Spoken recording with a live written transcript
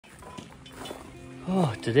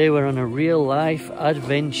Oh, today we're on a real life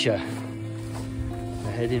adventure.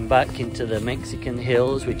 We're heading back into the Mexican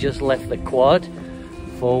hills. We just left the quad,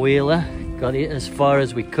 four-wheeler, got it as far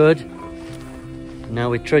as we could.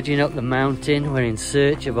 Now we're trudging up the mountain. We're in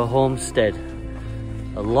search of a homestead,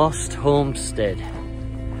 a lost homestead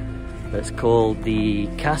that's called the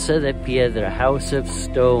Casa de Piedra, House of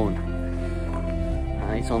Stone.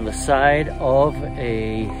 It's on the side of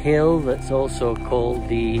a hill that's also called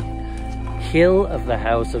the Hill of the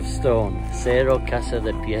House of Stone, Cerro Casa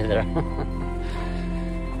de Piedra.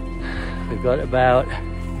 We've got about,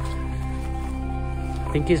 I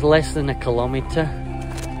think it's less than a kilometre,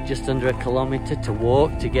 just under a kilometre to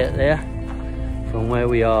walk to get there from where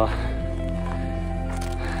we are.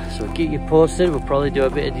 So we'll keep you posted. We'll probably do a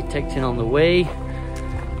bit of detecting on the way,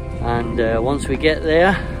 and once we get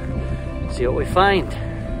there, see what we find.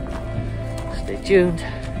 Stay tuned.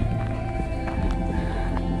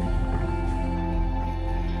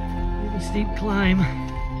 Bit of a steep climb.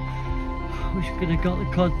 Wish we could have got the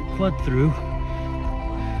quad through.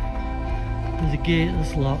 There's a gate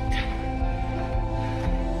that's locked.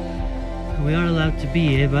 We are allowed to be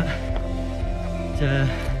here, but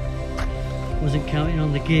wasn't counting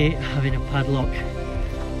on the gate having a padlock. I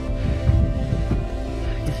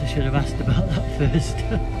guess I should have asked about that first.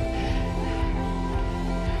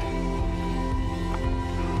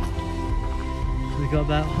 So we got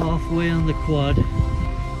about halfway on the quad up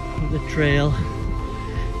the trail.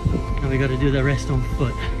 Now we got to do the rest on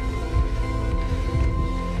foot.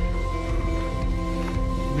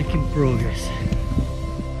 Making progress.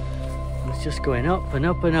 It's just going up and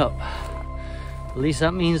up and up. At least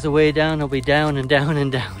that means the way down will be down and down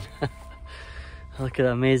and down. Look at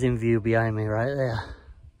that amazing view behind me right there.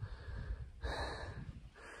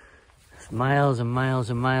 It's miles and miles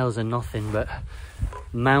and miles of nothing but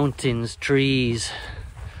mountains, trees,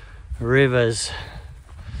 rivers,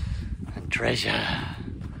 and treasure.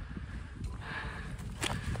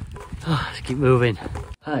 Oh, let's keep moving.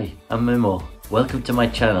 Hi, I'm Memo. Welcome to my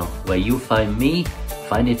channel, where you find me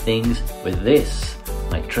finding things with this,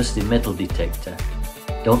 my trusty metal detector.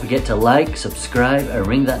 Don't forget to like, subscribe, and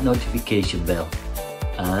ring that notification bell.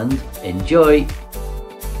 And enjoy!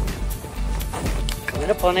 Coming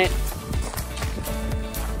up on it.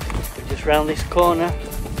 We're just round this corner.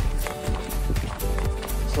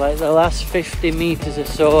 It's like the last 50 meters or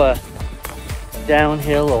so are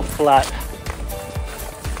downhill or flat.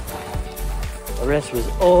 The rest was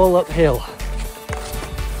all uphill.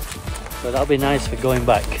 So that'll be nice for going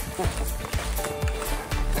back.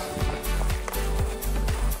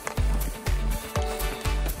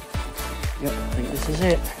 Yep, I think this is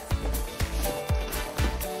it.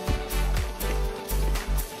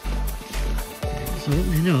 It's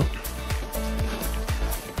opening up.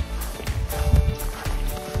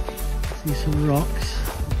 See some rocks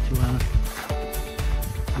to our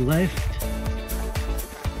left.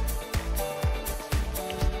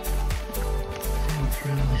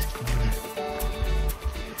 Around this corner.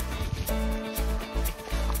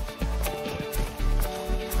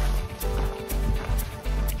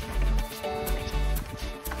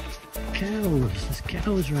 Cows, there's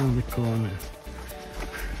cows around the corner.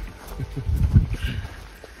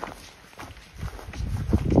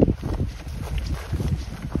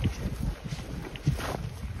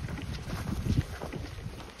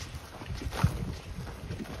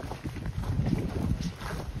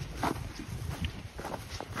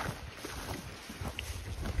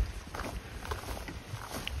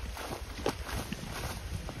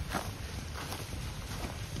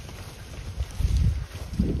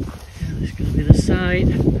 There's going to be the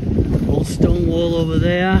side, old stone wall over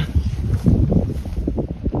there.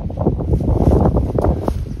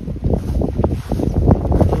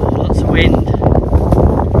 Oh, lots of wind.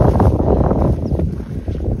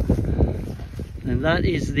 And that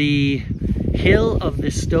is the Hill of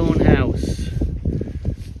the Stone House.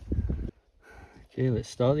 Okay, let's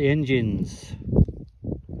start the engines.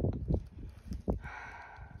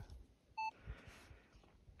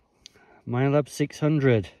 MyLab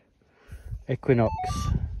 600. Equinox.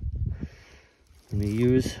 I'm going to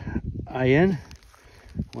use iron.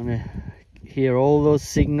 I want to hear all those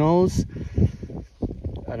signals,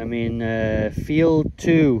 and I'm in field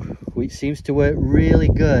 2, which seems to work really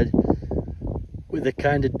good with the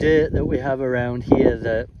kind of dirt that we have around here,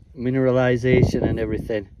 the mineralization and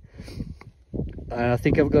everything. I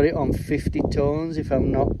think I've got it on 50 tones if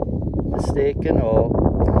I'm not mistaken, or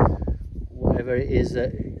whatever it is,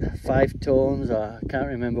 that 5 tones, or I can't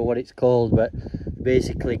remember what it's called, but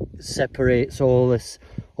basically separates all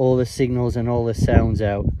the signals and all the sounds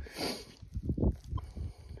out.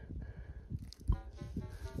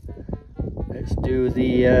 Let's do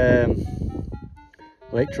the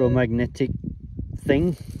electromagnetic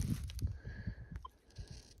thing,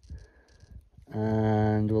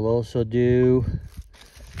 and we'll also do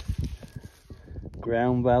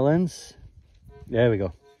ground balance. There we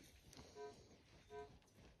go.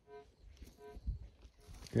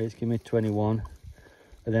 Okay, it's giving me 21,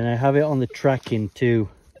 and then I have it on the tracking too.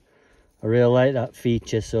 I really like that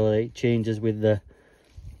feature, so it changes with the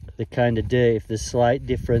kind of dirt. If there's slight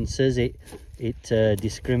differences, it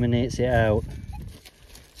discriminates it out.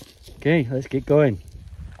 Okay, let's get going.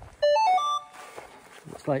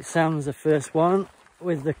 Looks like Sam's the first one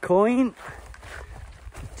with the coin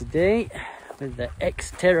today, with the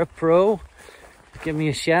Xterra Pro. Give me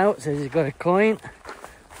a shout, says he's got a coin.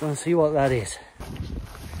 Go and see what that is.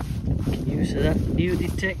 Use of that new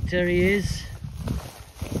detector he is.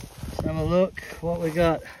 Let's have a look what we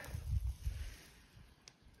got.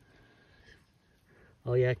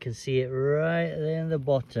 Oh yeah, I can see it right there in the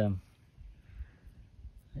bottom.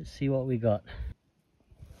 Let's see what we got.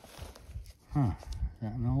 Huh, is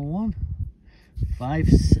that an old one?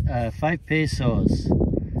 5 pesos.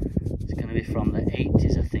 It's going to be from the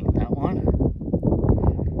 80s, I think, that one.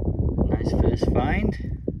 Nice first find.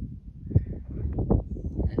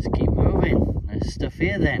 Let's keep moving. There's stuff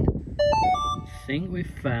here then. I think we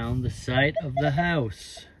found the site of the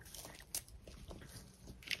house.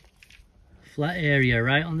 Flat area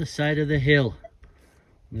right on the side of the hill.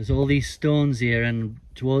 There's all these stones here, and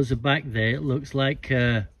towards the back there it looks like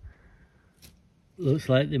they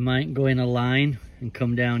might go in a line and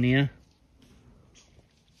come down here,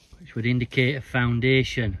 which would indicate a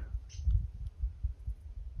foundation.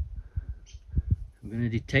 I'm going to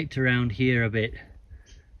detect around here a bit,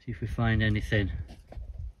 see if we find anything.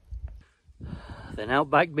 Then out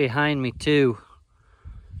back behind me too,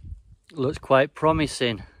 looks quite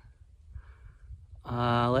promising.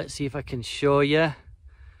 Let's see if I can show you.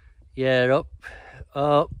 Yeah,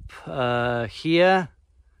 up here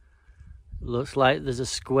looks like there's a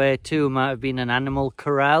square too. Might have been an animal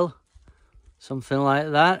corral, something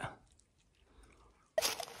like that.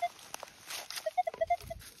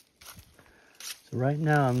 So right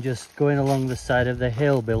now I'm just going along the side of the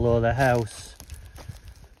hill below the house,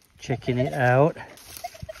 checking it out,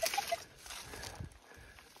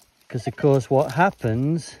 because of course what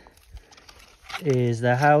happens is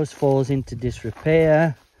the house falls into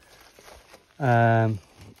disrepair,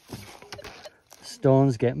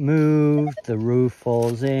 stones get moved, the roof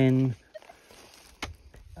falls in,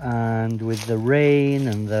 and with the rain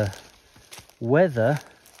and the weather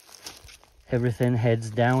everything heads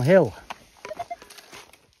downhill.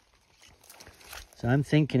 So I'm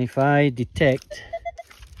thinking if I detect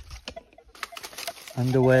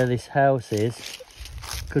under where this house is,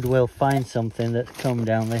 could well find something that's come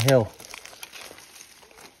down the hill.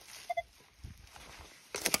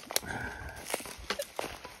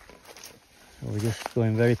 So we're just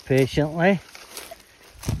going very patiently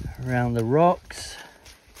around the rocks.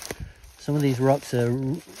 Some of these rocks are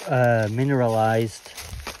mineralized.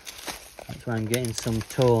 That's why I'm getting some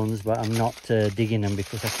tones, but I'm not digging them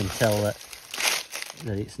because I can tell that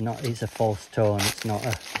it's a false tone. It's not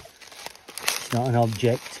an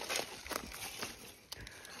object.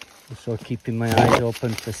 Also keeping my eyes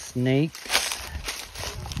open for snakes.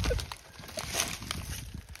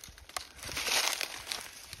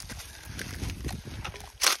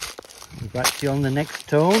 Back to you on the next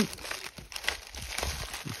tone,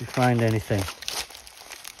 if you find anything.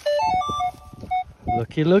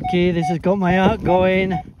 Looky, this has got my heart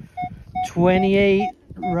going. 28,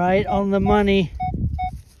 right on the money.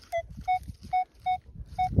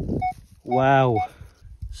 Wow.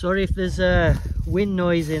 Sorry if there's a wind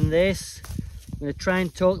noise in this. I'm going to try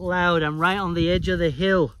and talk loud. I'm right on the edge of the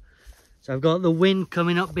hill, so I've got the wind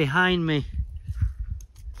coming up behind me.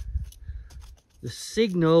 The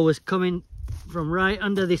signal was coming from right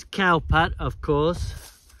under this cow pat, of course.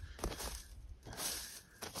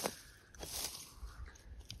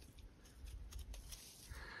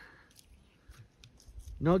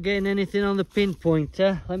 Not getting anything on the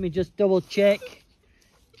pinpointer. Let me just double check.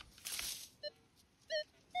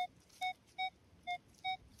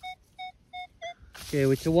 Okay,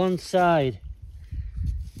 we're to one side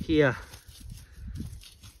here.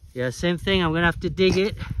 Yeah, same thing. I'm gonna have to dig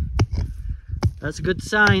it. That's a good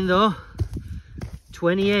sign though.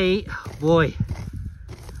 28, boy.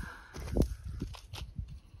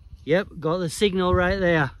 Yep, got the signal right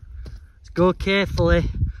there. Let's go carefully.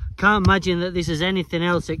 Can't imagine that this is anything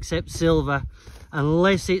else except silver,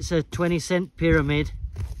 unless it's a 20-cent pyramid.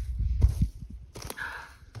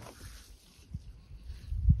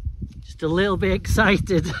 Just a little bit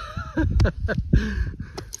excited.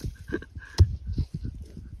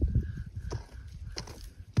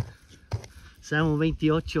 Pasamos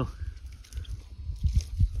 28.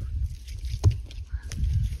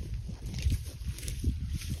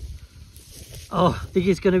 Oh, I think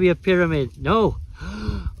it's going to be a pyramid. No.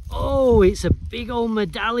 Oh, it's a big old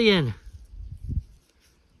medallion.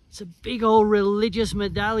 It's a big old religious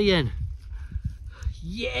medallion.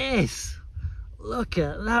 Yes. Look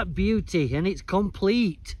at that beauty, and it's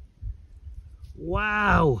complete.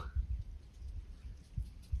 Wow.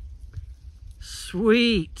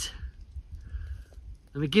 Sweet.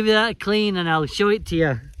 Let me give you that clean and I'll show it to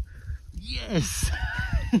you. Yes.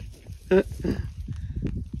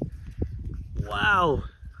 Wow.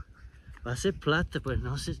 Va a ser plata, but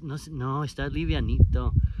no, está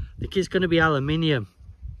livianito. I think it's going to be aluminium,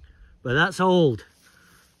 but that's old.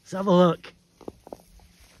 Let's have a look.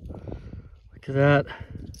 Look at that.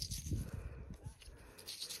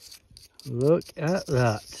 Look at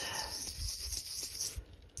that.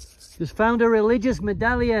 Just found a religious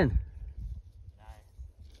medallion.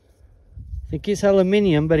 I think it's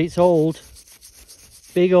aluminium, but it's old.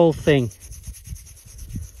 Big old thing.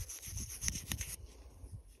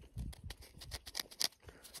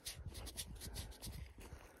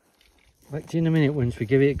 Back to you in a minute once we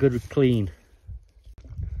give it a good clean.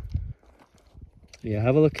 Yeah,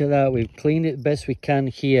 have a look at that. We've cleaned it the best we can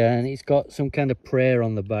here, and it's got some kind of prayer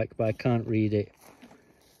on the back, but I can't read it.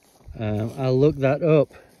 I'll look that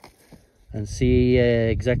up and see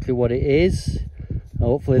exactly what it is.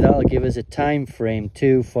 Hopefully that'll give us a time frame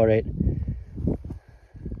too for it.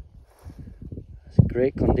 It's in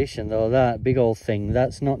great condition though, that big old thing.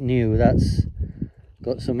 That's not new, that's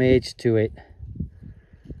got some age to it.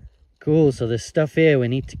 Cool, so there's stuff here we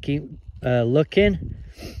need to keep looking,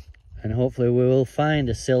 and hopefully we will find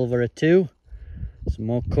a silver or two, some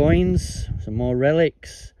more coins, some more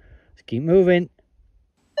relics. Let's keep moving.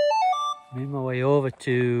 Made my way over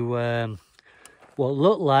to what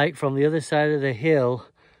looked like from the other side of the hill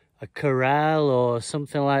a corral or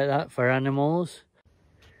something like that for animals.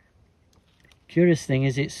 Curious thing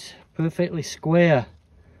is it's perfectly square,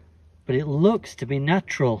 but it looks to be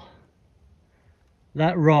natural.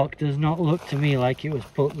 That rock does not look to me like it was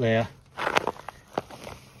put there.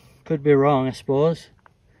 Could be wrong, I suppose.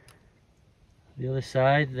 The other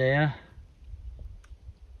side there.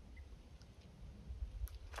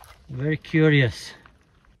 Very curious.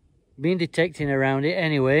 Been detecting around it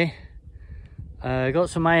anyway. Got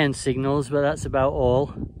some iron signals, but that's about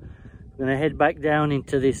all. I'm gonna head back down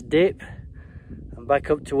into this dip and back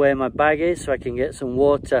up to where my bag is so I can get some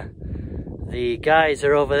water. The guys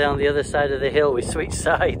are over there on the other side of the hill. We switched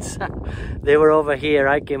sides. They were over here,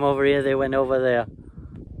 I came over here, they went over there.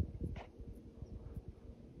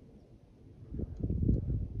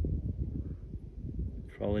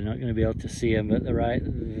 Probably not going to be able to see them, but they're right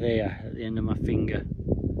there at the end of my finger.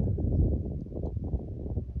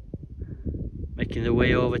 Making the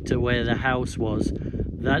way over to where the house was.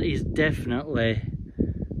 That is definitely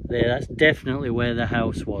there, that's definitely where the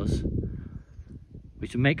house was.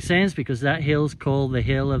 Which makes sense because that hill's called the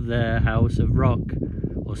hill of the house of rock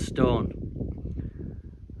or stone.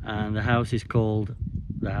 And the house is called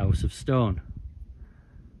the house of stone.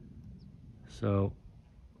 So,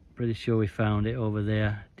 pretty sure we found it over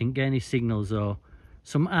there. Didn't get any signals though.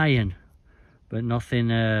 Some iron, but nothing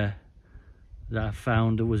that I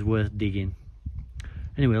found that was worth digging.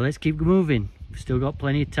 Anyway, let's keep moving. We've still got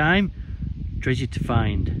plenty of time. Treasure to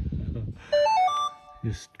find.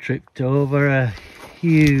 Just tripped over a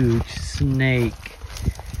huge snake.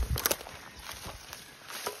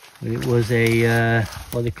 It was a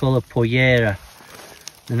what they call a pollera.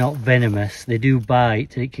 They're not venomous, they do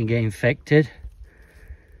bite, it can get infected.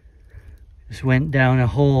 Just went down a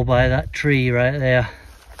hole by that tree right there.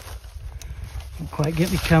 Didn't quite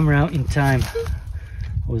get my camera out in time.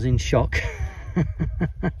 I was in shock.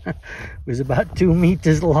 It was about 2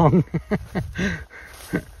 meters long.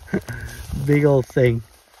 Big old thing.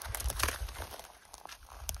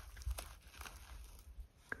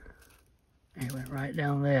 It went right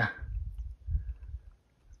down there.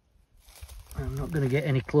 I'm not going to get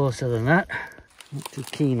any closer than that. Not too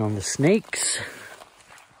keen on the snakes.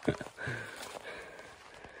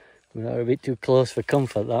 We are a bit too close for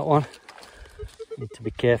comfort, that one. Need to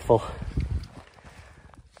be careful.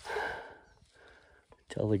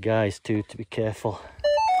 Tell the guys too to be careful.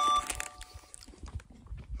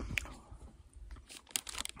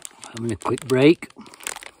 Having a quick break.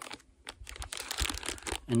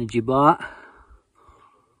 Energy bar.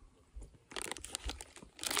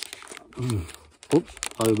 Oops,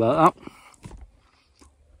 sorry about that.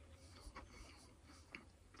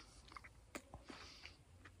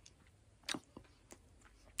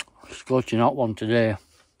 Scorching hot one today.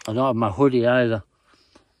 I don't have my hoodie either.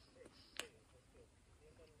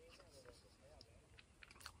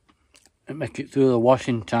 make it through the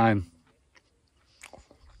washing time.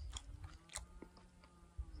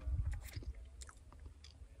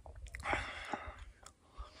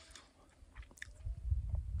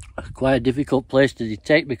 It's quite a difficult place to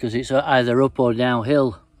detect because it's either up or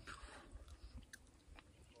downhill.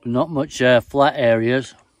 Not much flat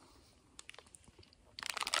areas.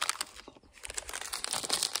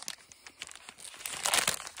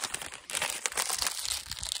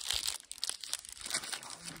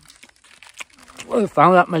 Well, I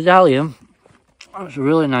found that medallion. That's a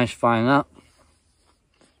really nice find, that.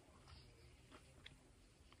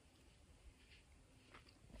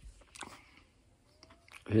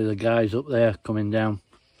 Hear the guys up there coming down.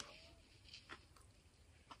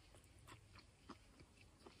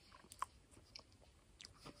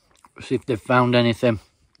 See if they've found anything.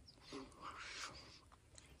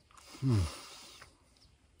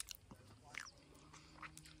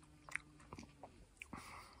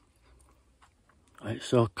 It's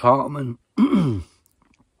so calm and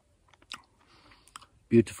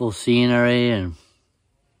beautiful scenery, and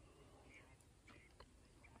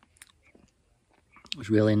it's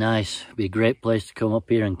really nice. It'd be a great place to come up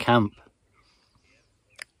here and camp.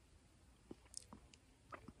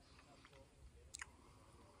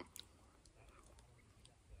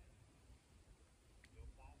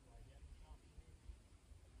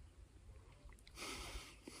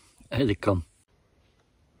 Here they come.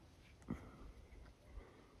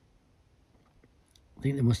 I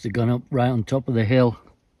think they must have gone up right on top of the hill.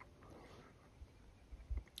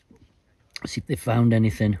 See if they found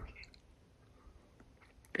anything.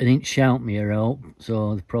 They didn't shout me out,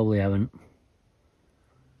 so they probably haven't.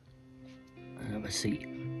 Let's have a see.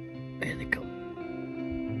 Here they come.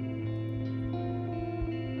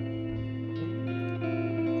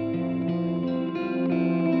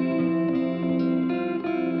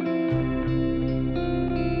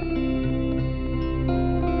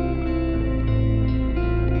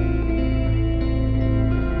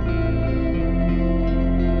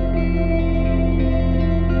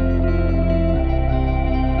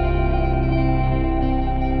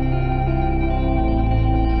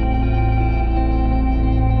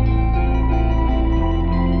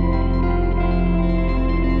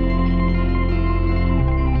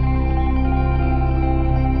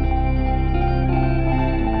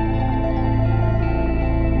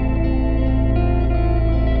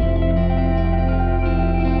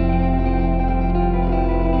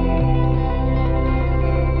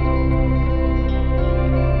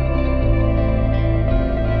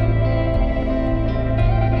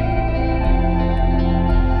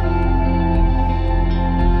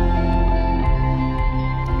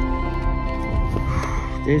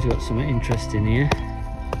 Dave's got something interesting here.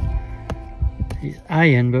 It's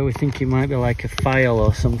iron, but we think it might be like a file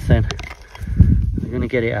or something. We're going to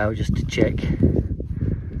get it out just to check.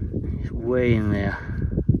 It's way in there.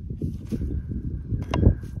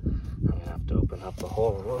 I'm going to have to open up the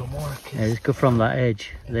hole a little more. Yeah, just go from that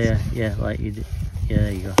edge there. Yeah, like you did. Yeah,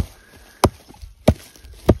 there you go.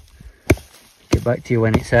 Get back to you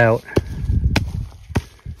when it's out.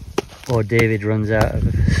 Or David runs out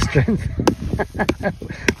of strength.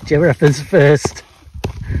 Whichever happens first.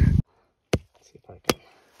 Let's see if I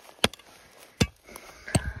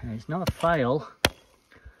can. It's not a file.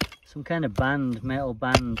 Some kind of band, metal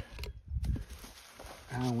band.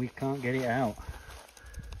 And we can't get it out. I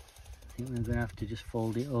think we're going to have to just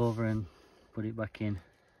fold it over and put it back in.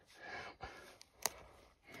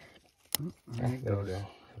 There it There goes. we go.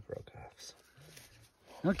 I broke off.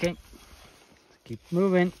 Okay, keep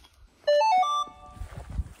moving.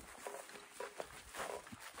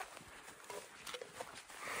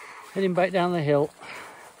 Heading back down the hill.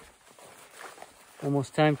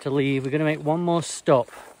 Almost time to leave. We're going to make one more stop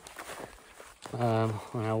on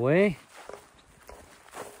our way.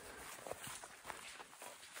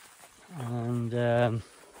 And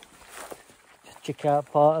just check out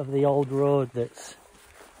part of the old road that's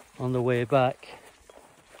on the way back.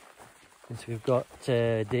 And so we've got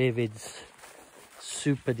David's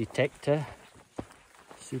super detector,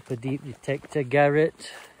 super deep detector.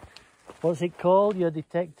 Garrett, what's it called, your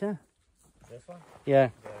detector? This one? Yeah.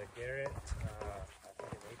 The Garrett, I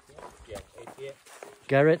think it's ATX. Yeah, ATX.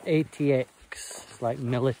 Garrett ATX. It's like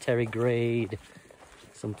military grade,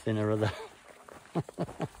 something or other. But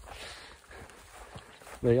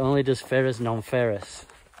it only does ferrous, non-ferrous.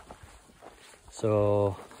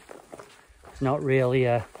 So it's not really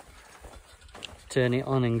a turn it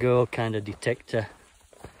on and go kind of detector.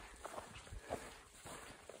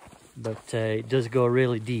 But it does go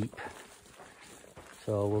really deep.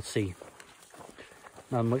 So we'll see.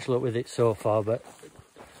 Not much luck with it so far, but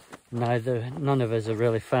None of us have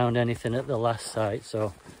really found anything at the last site,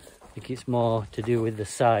 so I think it's more to do with the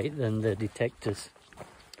site than the detectors.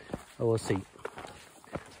 But we'll see.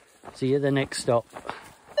 See you at the next stop.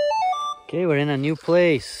 Okay, we're in a new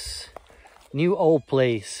place. New old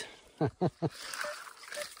place.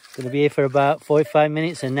 Gonna be here for about 45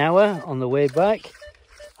 minutes, an hour on the way back.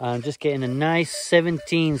 I'm just getting a nice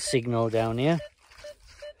 17 signal down here.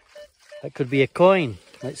 That could be a coin.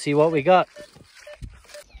 Let's see what we got.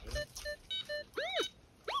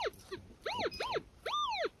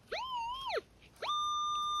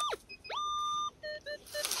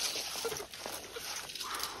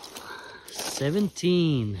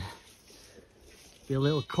 $17. Be a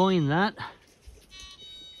little coin, that.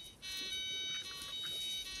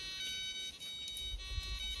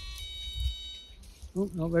 Oh,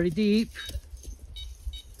 not very deep.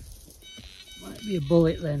 Might be a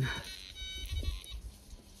bullet then.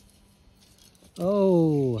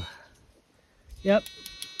 Oh, yep,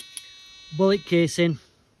 bullet casing.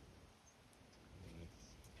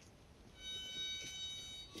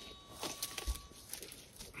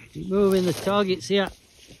 Keep moving, the target's here.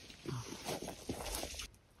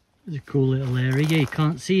 There's a cool little area. You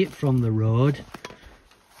can't see it from the road,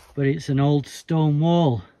 but it's an old stone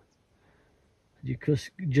wall. It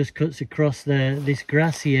just cuts across this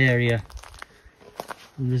grassy area.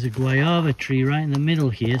 And there's a guayaba tree right in the middle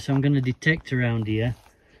here, so I'm going to detect around here.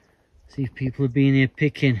 See if people have been here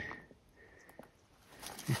picking.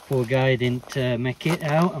 This poor guy didn't make it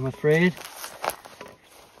out, I'm afraid.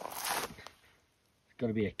 It's got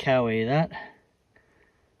to be a cow here,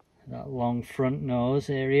 that long front nose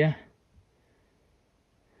area.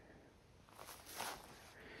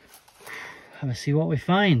 Have a see what we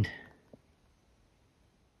find.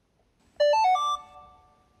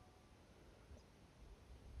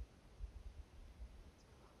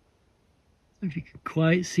 If you can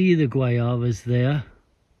quite see the guayabas there,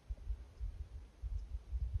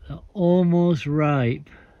 they're almost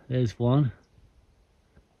ripe. There's one.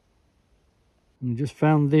 And just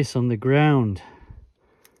found this on the ground,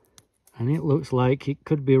 and it looks like it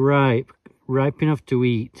could be ripe enough to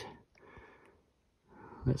eat.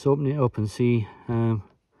 Let's open it up and see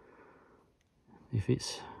if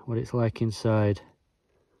it's what it's like inside.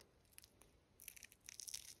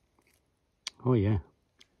 Oh yeah.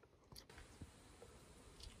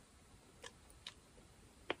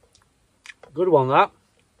 Good one, that.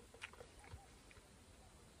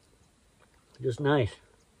 Just nice.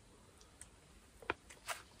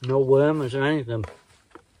 No worms or anything.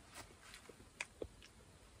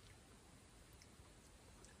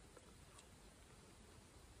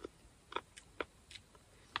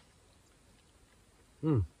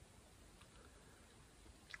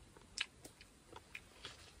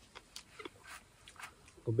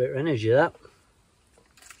 A bit of energy, that.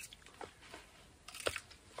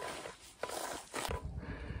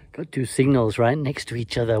 Got two signals right next to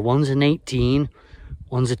each other. One's an 18,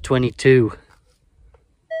 one's a 22.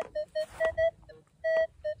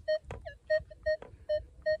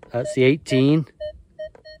 That's the 18.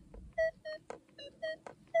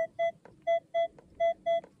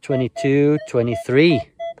 22, 23.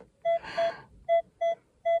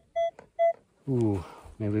 Ooh,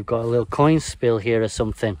 maybe we've got a little coin spill here or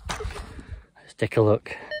something. Let's take a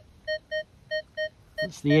look.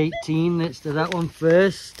 That's the 18, let's do that one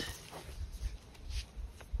first.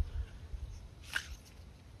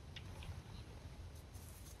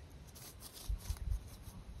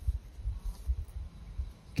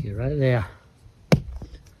 Okay, right there.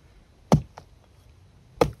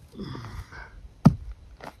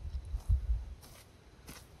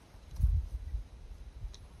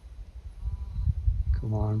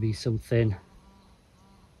 Come on, be something.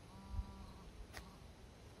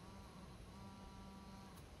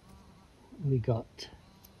 We got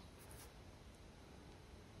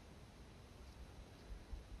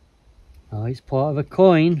oh, it's part of a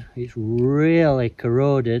coin. It's really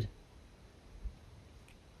corroded.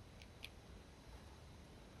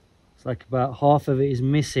 It's like about half of it is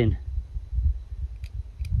missing.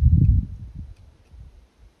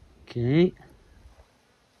 Okay,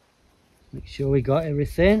 make sure we got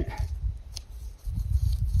everything.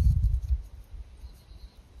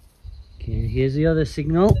 Okay, here's the other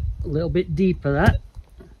signal, a little bit deeper, that.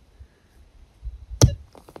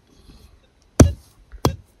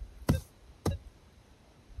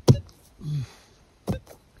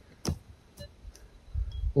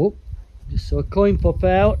 Oh, just saw a coin pop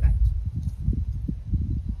out.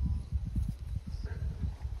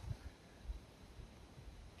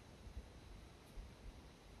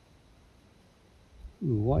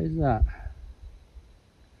 Ooh, what is that?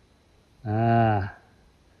 Ah,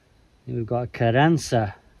 We've got a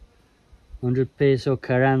Carranza, 100 peso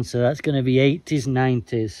Carranza. That's going to be 80s,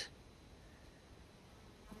 90s.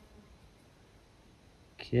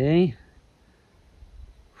 Okay.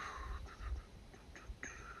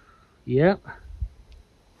 Yep.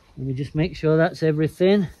 Let me just make sure that's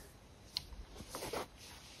everything.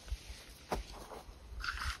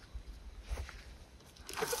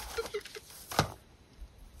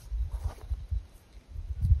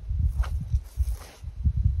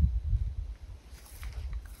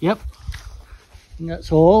 Yep, and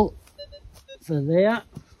that's all for there.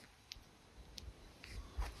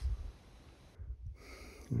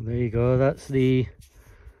 And there you go. That's the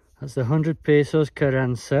 100 pesos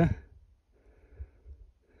Carranza.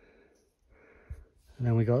 And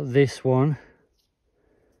then we got this one.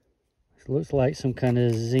 It looks like some kind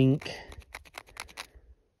of zincy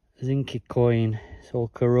coin. It's all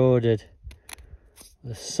corroded.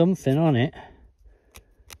 There's something on it.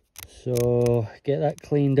 So get that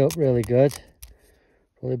cleaned up really good.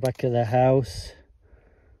 Probably back of the house.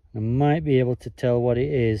 I might be able to tell what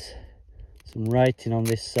it is. Some writing on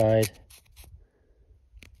this side.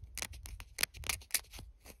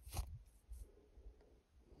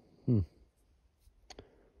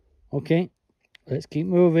 Okay, let's keep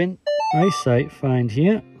moving. Eyesight find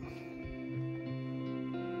here.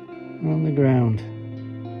 On the ground.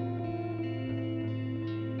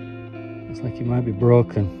 Looks like it might be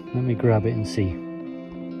broken. Let me grab it and see.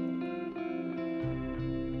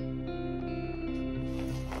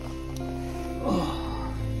 Oh.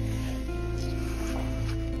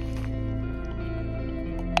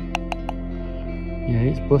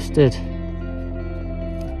 Yeah, it's busted.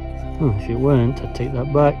 Oh, if it weren't, I'd take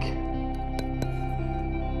that back.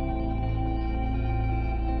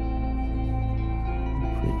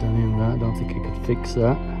 Put it down in that. I don't think I could fix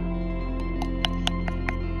that.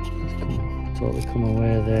 Totally come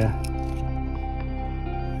away there.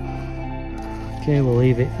 Okay, we'll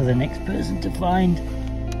leave it for the next person to find.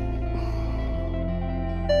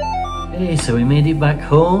 Hey, so we made it back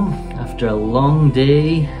home after a long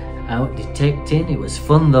day out detecting. It was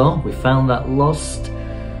fun though. We found that lost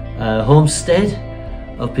homestead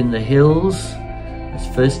up in the hills. It's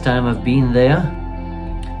the first time I've been there.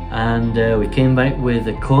 And we came back with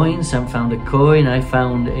a coin. Sam found a coin. I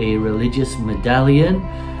found a religious medallion.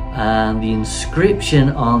 And the inscription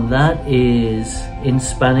on that is, in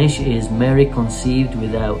Spanish, is "Mary conceived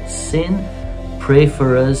without sin, pray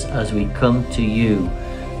for us as we come to you."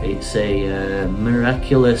 It's a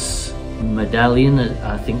miraculous medallion,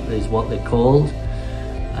 I think is what they're called.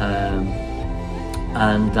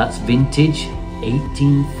 And that's vintage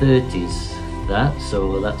 1830s,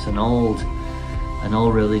 so that's an old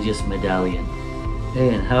religious medallion. Hey,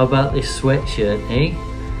 and how about this sweatshirt, eh?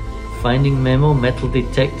 Finding Memo, metal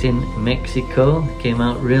detecting Mexico, came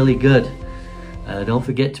out really good. Don't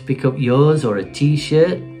forget to pick up yours or a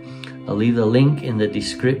t-shirt. I'll leave the link in the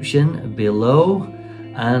description below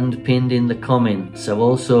and pinned in the comments. I'm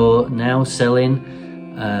also now selling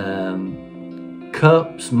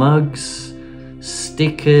cups, mugs,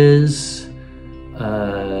 stickers,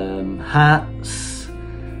 hats.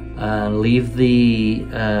 Leave the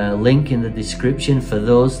link in the description for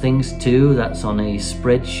those things too. That's on a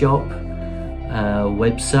Spreadshop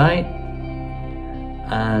website.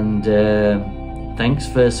 And thanks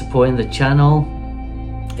for supporting the channel.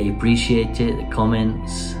 I appreciate it, the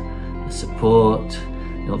comments, the support.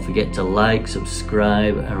 Don't forget to like,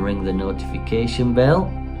 subscribe and ring the notification bell.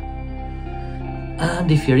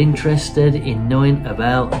 And if you're interested in knowing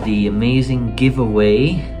about the amazing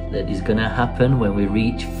giveaway that is going to happen when we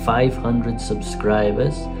reach 500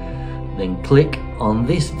 subscribers, then click on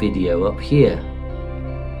this video up here.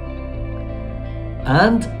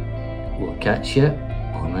 And we'll catch you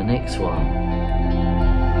on the next one.